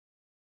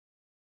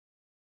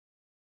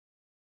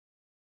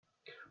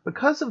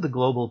Because of the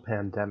global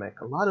pandemic,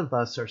 a lot of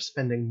us are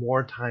spending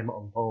more time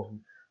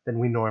alone than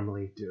we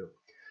normally do.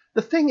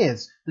 The thing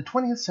is, the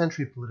 20th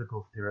century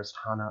political theorist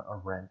Hannah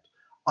Arendt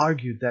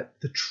argued that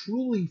the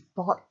truly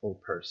thoughtful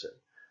person,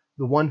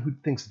 the one who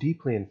thinks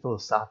deeply and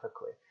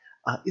philosophically,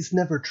 is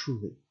never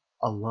truly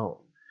alone.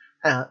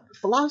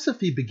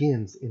 Philosophy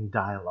begins in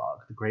dialogue,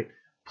 the great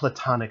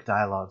Platonic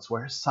dialogues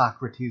where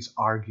Socrates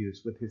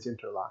argues with his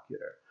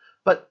interlocutor.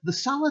 But the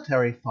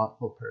solitary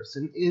thoughtful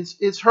person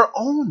is her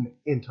own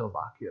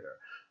interlocutor,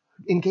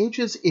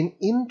 engages in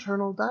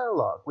internal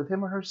dialogue with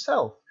him or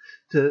herself,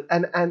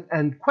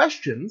 and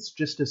questions,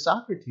 just as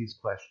Socrates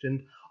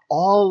questioned,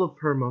 all of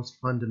her most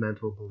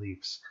fundamental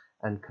beliefs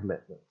and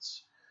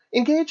commitments.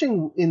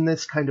 Engaging in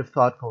this kind of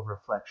thoughtful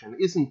reflection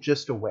isn't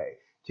just a way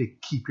to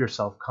keep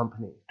yourself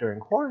company during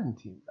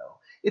quarantine, though.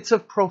 It's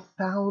of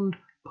profound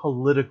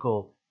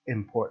political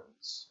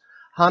importance.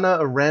 Hannah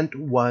Arendt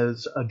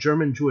was a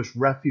German Jewish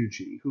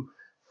refugee who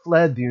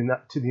fled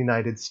to the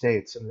United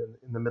States in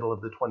the middle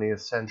of the 20th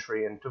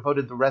century and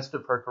devoted the rest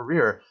of her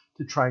career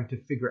to trying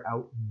to figure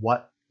out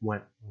what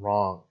went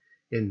wrong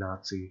in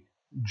Nazi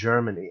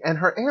Germany. And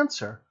her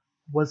answer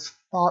was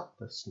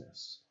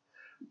thoughtlessness.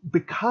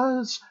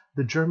 Because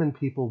the German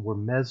people were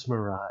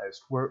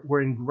mesmerized,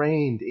 were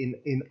ingrained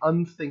in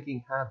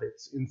unthinking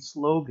habits, in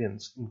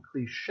slogans, in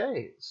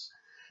cliches,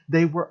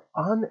 they were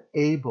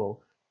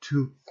unable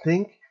to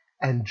think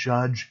and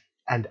judge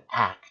and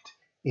act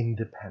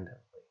independently.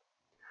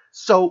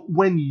 So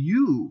when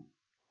you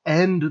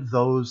end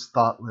those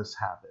thoughtless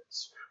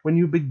habits, when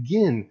you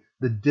begin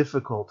the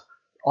difficult,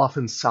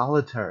 often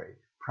solitary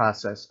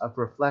process of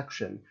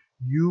reflection,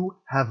 you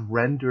have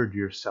rendered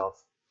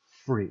yourself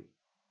free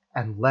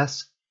and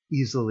less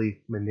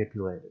easily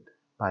manipulated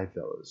by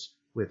those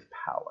with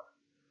power.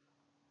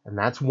 And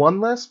that's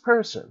one less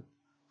person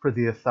for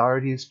the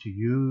authorities to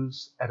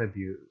use and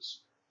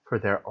abuse for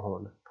their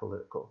own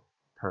political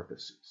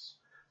purposes.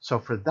 So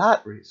for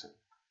that reason,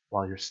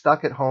 while you're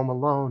stuck at home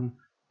alone,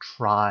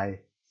 try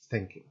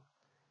thinking.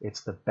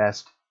 It's the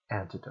best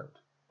antidote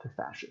to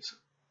fascism.